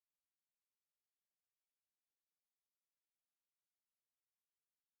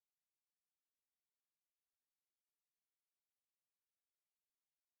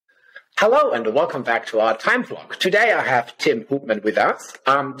Hello and welcome back to our time vlog. Today I have Tim Hoopman with us.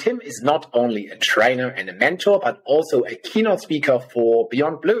 Tim is not only a trainer and a mentor, but also a keynote speaker for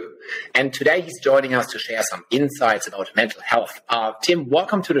Beyond Blue. And today he's joining us to share some insights about mental health. Tim,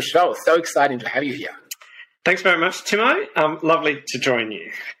 welcome to the show. So exciting to have you here. Thanks very much, Timo. Lovely to join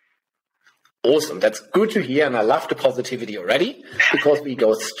you. Awesome. That's good to hear. And I love the positivity already because we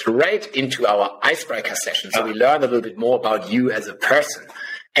go straight into our icebreaker session. So we learn a little bit more about you as a person.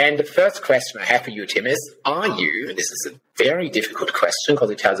 And the first question I have for you, Tim, is, are you, and this is a very difficult question because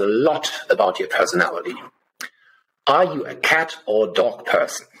it tells a lot about your personality, are you a cat or dog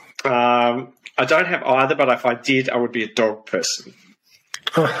person? I don't have either, but if I did, I would be a dog person.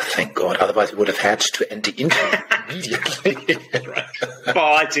 Oh, thank God. Otherwise, we would have had to end the interview immediately.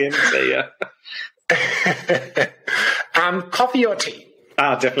 Bye, Tim. See ya. Coffee or tea?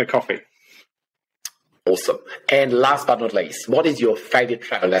 Definitely coffee. Awesome. And last but not least, what is your favorite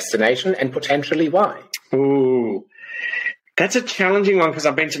travel destination and potentially why? Ooh, that's a challenging one because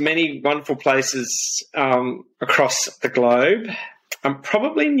I've been to many wonderful places across the globe. I'm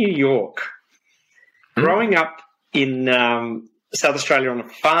probably New York. Growing up in South Australia on a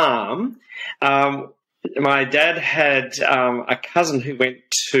farm, my dad had a cousin who went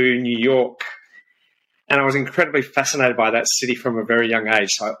to New York, and I was incredibly fascinated by that city from a very young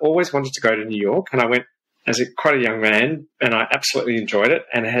age. So I always wanted to go to New York, and I went as quite a young man, and I absolutely enjoyed it,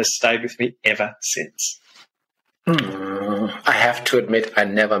 and it has stayed with me ever since. I have to admit, I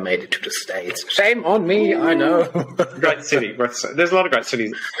never made it to the States. Shame on me, I know. Great city. There's a lot of great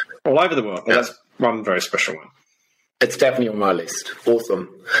cities all over the world, but that's one very special one. It's definitely on my list. Awesome.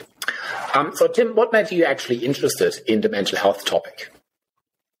 So, Tim, what made you actually interested in the mental health topic?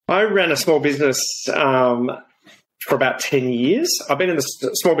 I ran a small business for about 10 years. I've been in the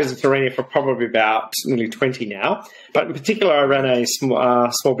small business arena for probably about nearly 20 now. But in particular, I ran a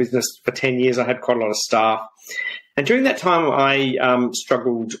small business for 10 years. I had quite a lot of staff. And during that time, I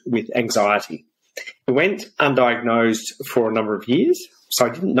struggled with anxiety. I went undiagnosed for a number of years, so I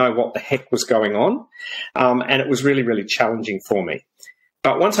didn't know what the heck was going on. And it was really, really challenging for me.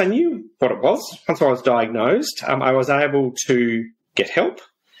 But once I knew what it was, once I was diagnosed, I was able to get help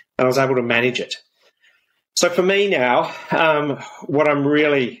and I was able to manage it. So for me now, what I'm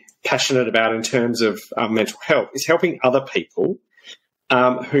really passionate about in terms of mental health is helping other people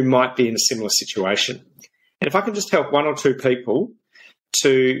who might be in a similar situation. And if I can just help one or two people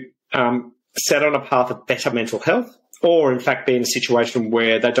to set on a path of better mental health, or in fact be in a situation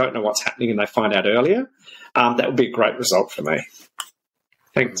where they don't know what's happening and they find out earlier, that would be a great result for me.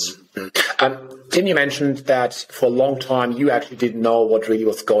 Thanks. Tim, you mentioned that for a long time you actually didn't know what really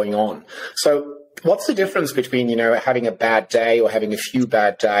was going on. So what's the difference between, having a bad day or having a few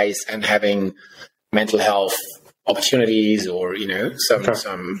bad days and having mental health opportunities or,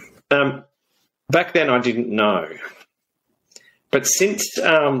 some... Back then I didn't know. But since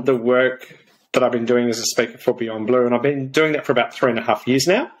the work that I've been doing as a speaker for Beyond Blue, and I've been doing that for about 3.5 years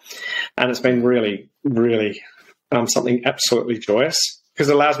now, and it's been really, really something absolutely joyous because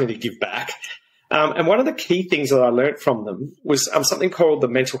it allows me to give back. And one of the key things that I learned from them was something called the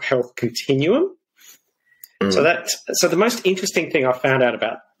mental health continuum. So the most interesting thing I found out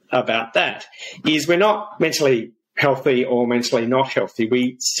about that is we're not mentally healthy or mentally not healthy.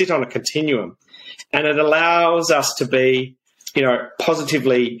 We sit on a continuum, and it allows us to be,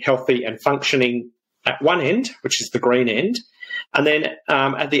 positively healthy and functioning at one end, which is the green end, and then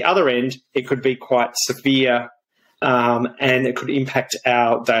at the other end, it could be quite severe, and it could impact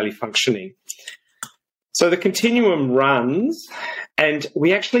our daily functioning. So the continuum runs, and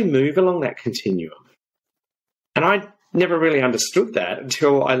we actually move along that continuum. And I never really understood that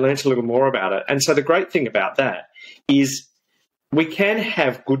until I learnt a little more about it. And so the great thing about that is we can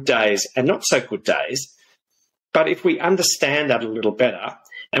have good days and not so good days, but if we understand that a little better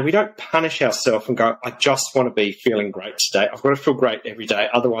and we don't punish ourselves and go, I just want to be feeling great today, I've got to feel great every day,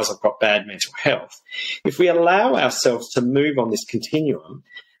 otherwise I've got bad mental health. If we allow ourselves to move on this continuum,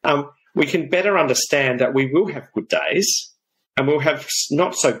 we can better understand that we will have good days and we'll have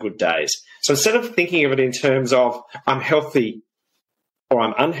not so good days. So instead of thinking of it in terms of I'm healthy or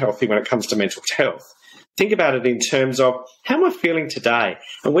I'm unhealthy when it comes to mental health, think about it in terms of how am I feeling today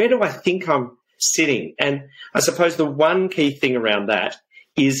and where do I think I'm sitting? And I suppose the one key thing around that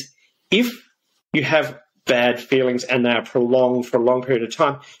is if you have bad feelings and they are prolonged for a long period of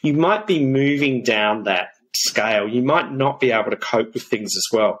time, you might be moving down that scale. You might not be able to cope with things as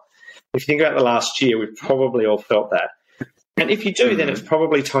well. If you think about the last year, we've probably all felt that. And if you do, then it's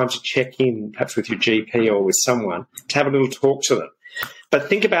probably time to check in, perhaps with your GP or with someone, to have a little talk to them. But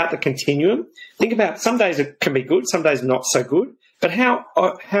think about the continuum. Think about some days it can be good, some days not so good. but how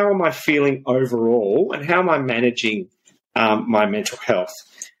am I feeling overall, and how am I managing my mental health?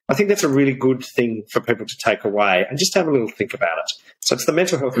 I think that's a really good thing for people to take away and just have a little think about it. So it's the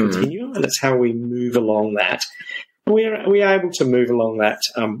mental health continuum, and it's how we move along that. We're able to move along that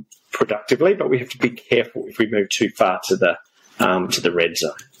productively, but we have to be careful if we move too far to the red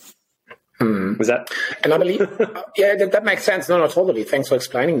zone. Was that? And I believe, that makes sense. No, totally. Thanks for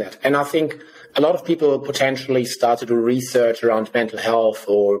explaining that. And I think a lot of people potentially start to do research around mental health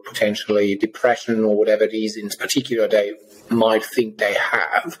or potentially depression or whatever it is in particular they might think they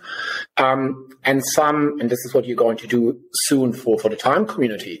have. And this is what you're going to do soon for the Time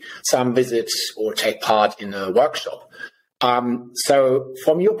community, some visit or take part in a workshop. So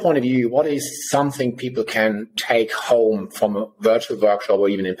from your point of view, what is something people can take home from a virtual workshop or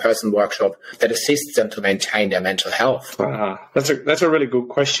even in-person workshop that assists them to maintain their mental health? That's a really good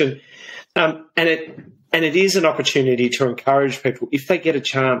question. And it is an opportunity to encourage people, if they get a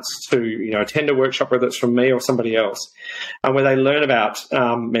chance to, attend a workshop, whether it's from me or somebody else, where they learn about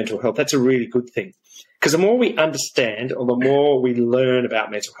mental health. That's a really good thing. Because the more we understand or the more we learn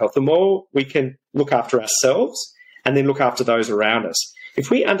about mental health, the more we can look after ourselves and then look after those around us.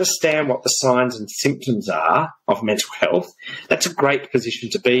 If we understand what the signs and symptoms are of mental health, that's a great position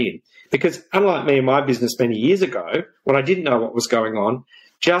to be in. Because unlike me in my business many years ago, when I didn't know what was going on,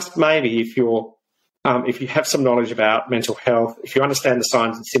 just maybe if you have some knowledge about mental health, if you understand the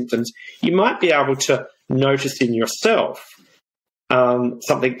signs and symptoms, you might be able to notice in yourself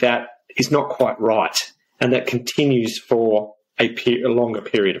something that is not quite right and that continues for a longer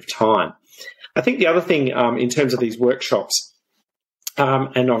period of time. I think the other thing in terms of these workshops,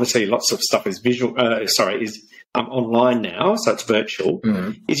 and obviously lots of stuff is online now, so it's virtual,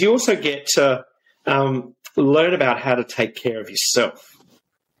 is you also get to learn about how to take care of yourself.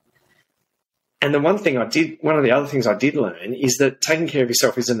 And one of the other things I did learn is that taking care of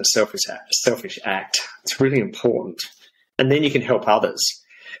yourself isn't a selfish act. It's really important. And then you can help others.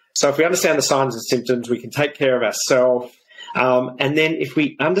 So if we understand the signs and symptoms, we can take care of ourselves. And then if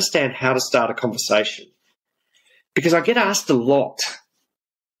we understand how to start a conversation, because I get asked a lot,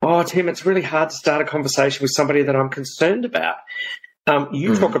 "Oh, Tim, it's really hard to start a conversation with somebody that I'm concerned about."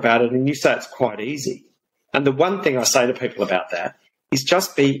 You talk about it and you say it's quite easy. And the one thing I say to people about that is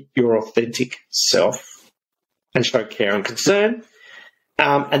just be your authentic self and show care and concern.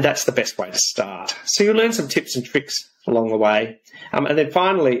 And that's the best way to start. So you'll learn some tips and tricks along the way. And then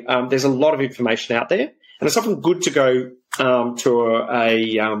finally, there's a lot of information out there. And it's often good to go to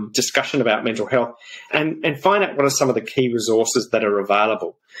a discussion about mental health and find out what are some of the key resources that are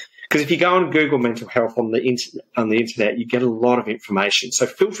available. Because if you go and Google mental health on the internet, you get a lot of information. So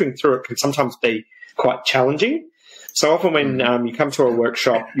filtering through it can sometimes be quite challenging. So often when you come to a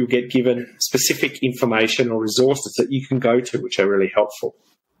workshop, you'll get given specific information or resources that you can go to, which are really helpful.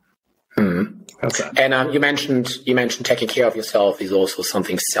 And you mentioned taking care of yourself is also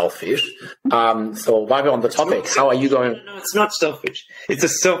something selfish. So while we're on the topic, how are you going? No, it's not selfish.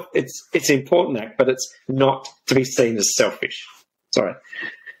 It's an important act, but it's not to be seen as selfish. Sorry.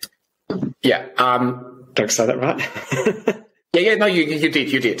 Yeah. Don't say that right. No, you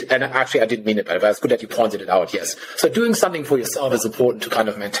did. And actually, I didn't mean it, but it's good that you pointed it out, yes. So doing something for yourself is important to kind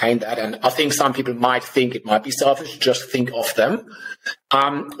of maintain that. And I think some people might think it might be selfish, just think of them.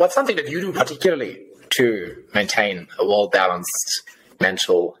 What's something that you do particularly to maintain a well-balanced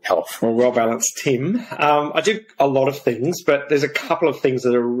mental health? Well-balanced, Tim. I do a lot of things, but there's a couple of things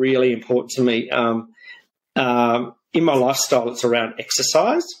that are really important to me. In my lifestyle, it's around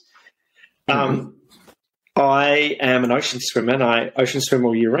exercise. I am an ocean swimmer, and I ocean swim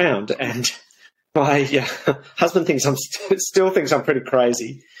all year round. And my husband still thinks I'm pretty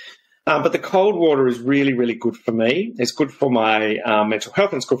crazy. But the cold water is really, really good for me. It's good for my mental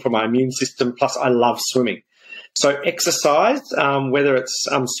health, and it's good for my immune system. Plus, I love swimming. So exercise, whether it's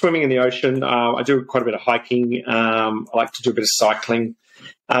swimming in the ocean, I do quite a bit of hiking. I like to do a bit of cycling.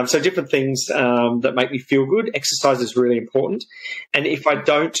 So different things that make me feel good. Exercise is really important. And if I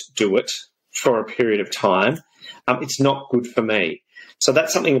don't do it for a period of time, it's not good for me. So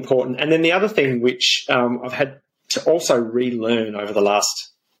that's something important. And then the other thing which I've had to also relearn over the last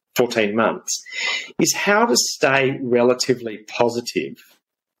 14 months is how to stay relatively positive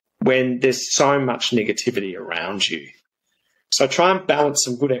when there's so much negativity around you. So try and balance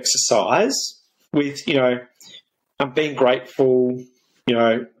some good exercise with, being grateful,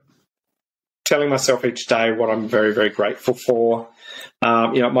 telling myself each day what I'm very, very grateful for.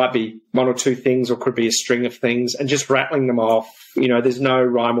 It might be one or two things, or could be a string of things, and just rattling them off. There's no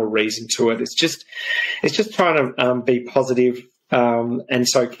rhyme or reason to it. It's just trying to be positive, and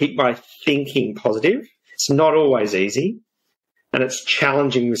so keep my thinking positive. It's not always easy, and it's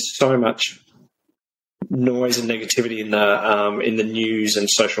challenging with so much noise and negativity in the news and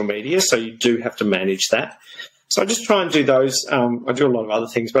social media. So you do have to manage that. So I just try and do those. I do a lot of other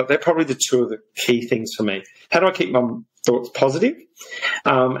things, but they're probably the two of the key things for me. How do I keep my thoughts positive?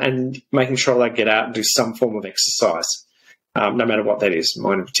 And making sure they get out and do some form of exercise, no matter what that is.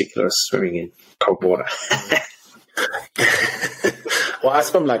 Mine in particular is swimming in cold water. Well, I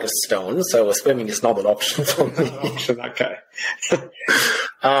swim like a stone, so swimming is not an option for me. Okay.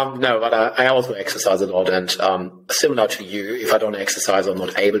 No, but I also exercise a lot, and similar to you, if I don't exercise, I'm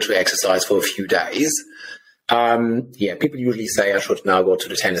not able to exercise for a few days. People usually say I should now go to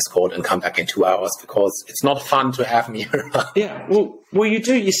the tennis court and come back in 2 hours because it's not fun to have me around. Yeah, well, you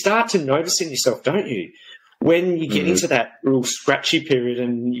do. You start to notice in yourself, don't you? When you get into that real scratchy period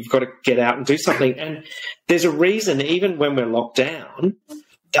and you've got to get out and do something. And there's a reason, even when we're locked down,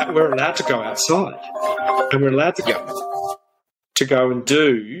 that we're allowed to go outside and we're allowed to go and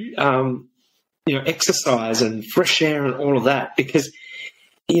do, exercise and fresh air and all of that, because,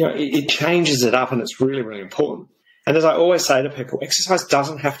 it changes it up and it's really, really important. And as I always say to people, exercise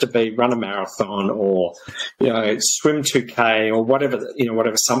doesn't have to be run a marathon or, swim 2K or whatever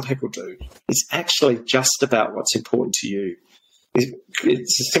some people do. It's actually just about what's important to you.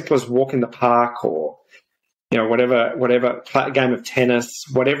 It's as simple as walk in the park or, whatever game of tennis,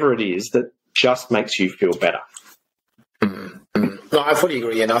 whatever it is that just makes you feel better. No, I fully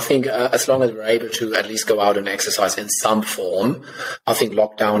agree. And I think as long as we're able to at least go out and exercise in some form, I think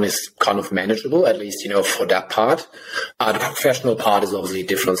lockdown is kind of manageable, at least, for that part. The professional part is obviously a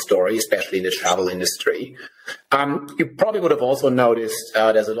different story, especially in the travel industry. You probably would have also noticed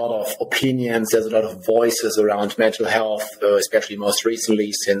there's a lot of opinions, there's a lot of voices around mental health, especially most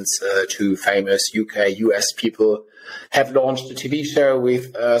recently since two famous UK, US people have launched a TV show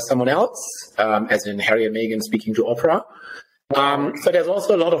with someone else, as in Harry and Meghan speaking to Oprah. So there's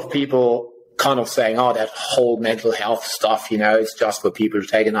also a lot of people kind of saying, that whole mental health stuff, it's just for people to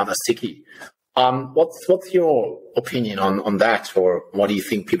take another sickie. What's your opinion on that, or what do you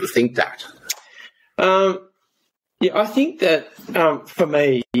think people think that? I think that for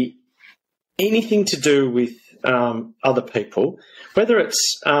me, anything to do with other people, whether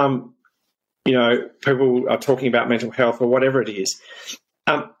it's, people are talking about mental health or whatever it is,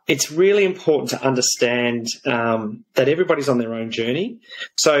 it's really important to understand that everybody's on their own journey.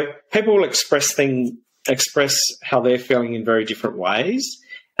 So people will express how they're feeling in very different ways.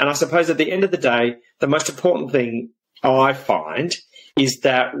 And I suppose at the end of the day, the most important thing I find is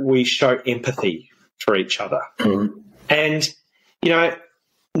that we show empathy for each other. Mm-hmm. And,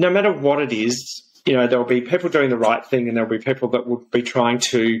 no matter what it is, there'll be people doing the right thing and there'll be people that will be trying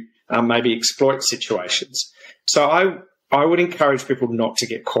to maybe exploit situations. So I would encourage people not to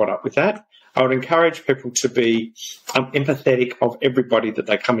get caught up with that. I would encourage people to be empathetic of everybody that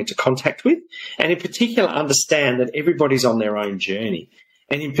they come into contact with, and in particular understand that everybody's on their own journey.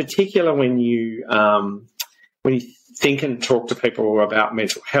 And in particular, when you think and talk to people about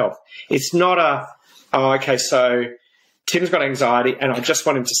mental health, it's not so Tim's got anxiety and I just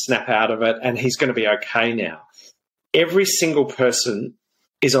want him to snap out of it and he's going to be okay now. Every single person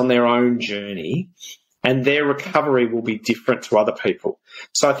is on their own journey, and their recovery will be different to other people.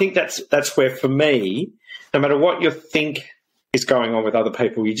 So I think that's where, for me, no matter what you think is going on with other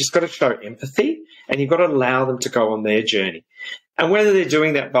people, you just got to show empathy and you've got to allow them to go on their journey. And whether they're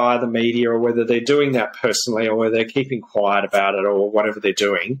doing that via the media or whether they're doing that personally or whether they're keeping quiet about it or whatever they're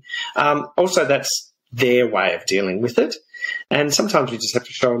doing, also that's their way of dealing with it. And sometimes we just have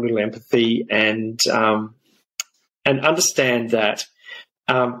to show a little empathy and understand that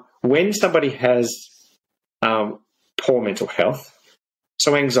when somebody has poor mental health,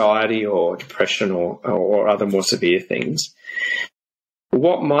 so anxiety or depression or other more severe things,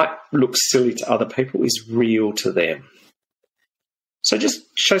 what might look silly to other people is real to them. So just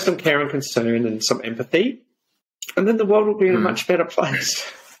show some care and concern and some empathy, and then the world will be in a much better place.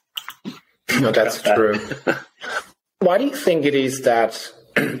 No, that's true. Why do you think it is that,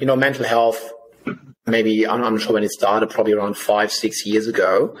 mental health, maybe, I'm not sure when it started, probably around 5-6 years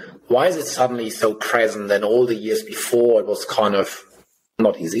ago, why is it suddenly so present and all the years before it was kind of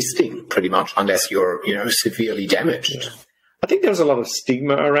not existing pretty much unless you're, severely damaged? I think there was a lot of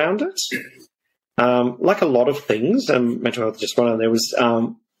stigma around it. Like a lot of things, mental health just one, and there was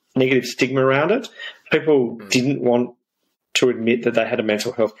negative stigma around it. People didn't want to admit that they had a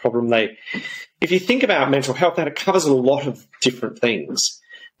mental health problem. If you think about mental health, that it covers a lot of different things.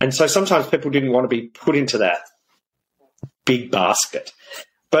 And so sometimes people didn't want to be put into that big basket.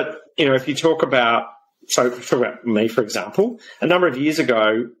 But, if you talk about me, for example, a number of years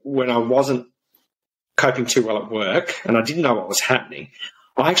ago when I wasn't coping too well at work and I didn't know what was happening,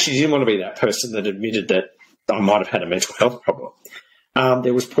 I actually didn't want to be that person that admitted that I might have had a mental health problem.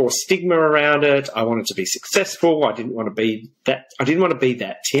 There was poor stigma around it. I wanted to be successful. I didn't want to be that. I didn't want to be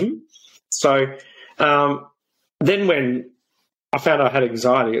that Tim. So then when I found I had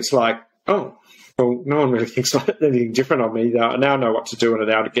anxiety, it's like, oh, well, no one really thinks anything different of me. I now know what to do and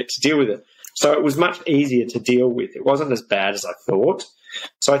now to get to deal with it. So it was much easier to deal with. It wasn't as bad as I thought.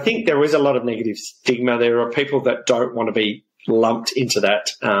 So I think there is a lot of negative stigma. There are people that don't want to be lumped into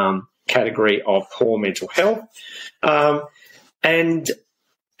that category of poor mental health. And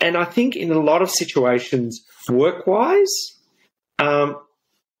I think in a lot of situations, work-wise,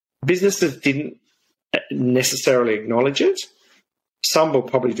 businesses didn't necessarily acknowledge it. Some were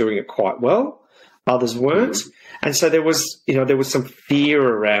probably doing it quite well, others weren't. And so there was some fear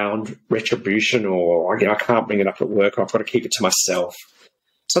around retribution or, I can't bring it up at work, I've got to keep it to myself.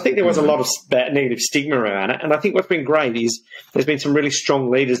 So I think there was a lot of negative stigma around it. And I think what's been great is there's been some really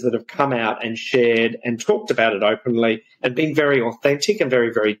strong leaders that have come out and shared and talked about it openly and been very authentic and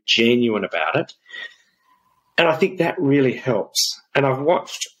very, very genuine about it. And I think that really helps. And I've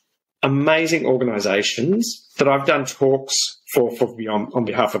watched amazing organisations that I've done talks for Beyond, on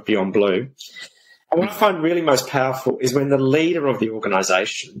behalf of Beyond Blue. And what I find really most powerful is when the leader of the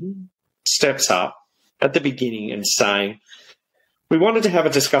organisation steps up at the beginning and saying, we wanted to have a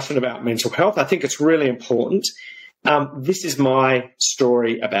discussion about mental health. I think it's really important. This is my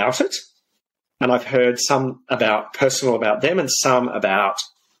story about it. And I've heard some personal about them and some about,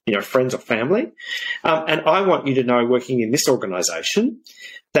 friends or family. And I want you to know, working in this organisation,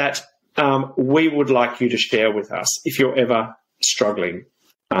 that we would like you to share with us if you're ever struggling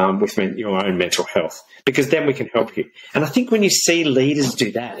with your own mental health, because then we can help you. And I think when you see leaders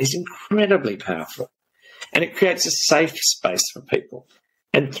do that, it's incredibly powerful. And it creates a safe space for people.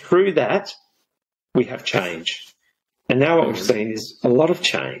 And through that, we have change. And now what we've seen is a lot of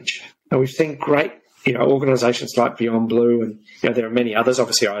change. And we've seen great, organisations like Beyond Blue, and there are many others.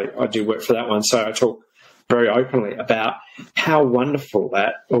 Obviously, I do work for that one, so I talk very openly about how wonderful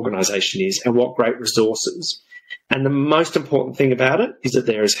that organisation is and what great resources. And the most important thing about it is that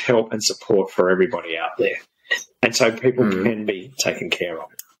there is help and support for everybody out there. And so people can be taken care of.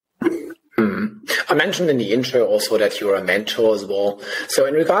 I mentioned in the intro also that you're a mentor as well. So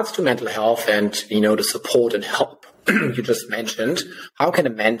in regards to mental health and, the support and help you just mentioned, how can a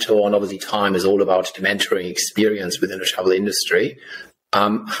mentor, and obviously time is all about the mentoring experience within the travel industry,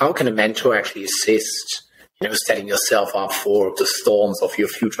 how can a mentor actually assist, setting yourself up for the storms of your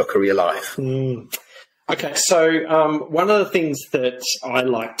future career life? Okay, so one of the things that I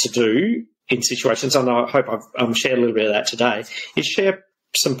like to do in situations, and I hope I've shared a little bit of that today, is share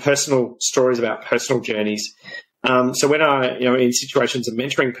some personal stories about personal journeys. So when I, in situations of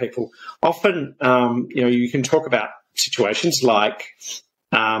mentoring people, often, you can talk about situations like,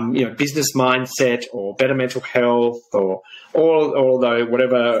 business mindset or better mental health or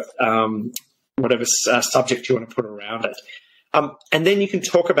whatever subject you want to put around it. And then you can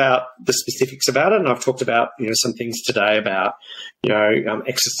talk about the specifics about it. And I've talked about, some things today about,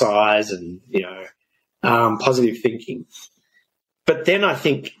 exercise and, positive thinking. But then I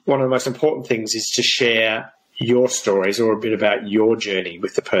think one of the most important things is to share your stories or a bit about your journey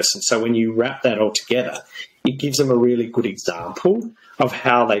with the person. So when you wrap that all together, it gives them a really good example of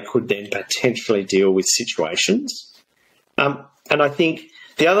how they could then potentially deal with situations. And I think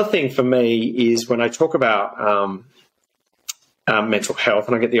the other thing for me is when I talk about mental health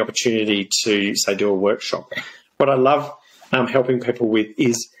and I get the opportunity to, say, do a workshop, what I love helping people with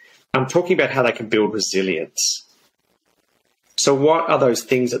is talking about how they can build resilience. So what are those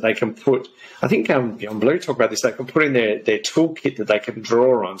things that they can put? I think Beyond Blue talk about this. They can put in their toolkit that they can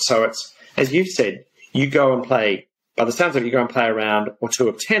draw on. So it's, as you've said, you go and play, by the sounds of it, you go and play a round or two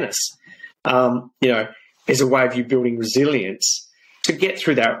of tennis, is a way of you building resilience to get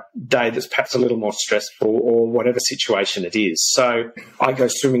through that day that's perhaps a little more stressful or whatever situation it is. So I go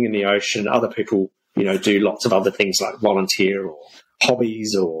swimming in the ocean. Other people, do lots of other things like volunteer or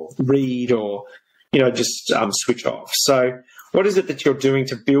hobbies or read or, just switch off. So what is it that you're doing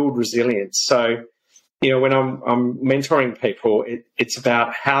to build resilience? So, when I'm mentoring people, it's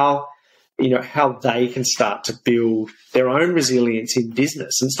about how they can start to build their own resilience in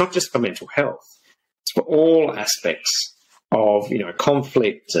business. And it's not just for mental health. It's for all aspects of,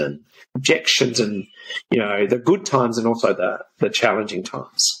 conflict and objections and, the good times and also the challenging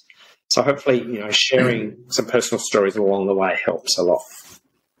times. So hopefully, sharing some personal stories along the way helps a lot.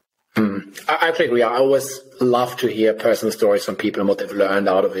 I actually agree. I always love to hear personal stories from people and what they've learned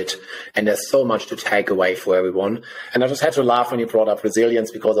out of it. And there's so much to take away for everyone. And I just had to laugh when you brought up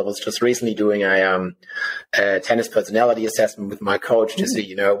resilience, because I was just recently doing a tennis personality assessment with my coach to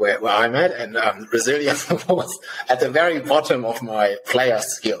see, where I'm at. And resilience was at the very bottom of my player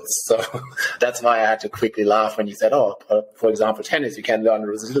skills. So that's why I had to quickly laugh when you said, for example, tennis, you can learn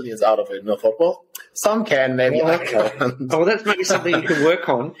resilience out of it. No football. Some can, maybe I can. Well, that's maybe something you can work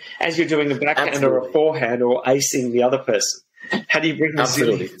on as you're doing a backhand or a forehand or acing the other person. How do you bring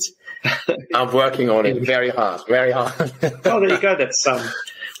resilience? I'm working on it very hard, very hard. Oh, there you go. That's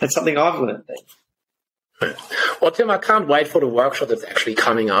something I've learned then. Well, Tim, I can't wait for the workshop that's actually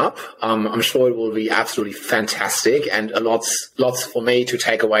coming up. I'm sure it will be absolutely fantastic, and lots for me to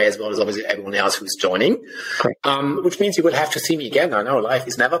take away, as well as obviously everyone else who's joining. Which means you will have to see me again. I know life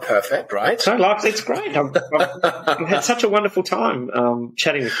is never perfect, right? No, it's great. I've had such a wonderful time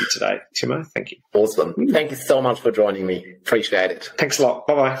chatting with you today, Timo. Thank you. Awesome. Thank you so much for joining me. Appreciate it. Thanks a lot.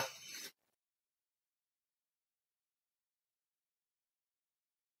 Bye-bye.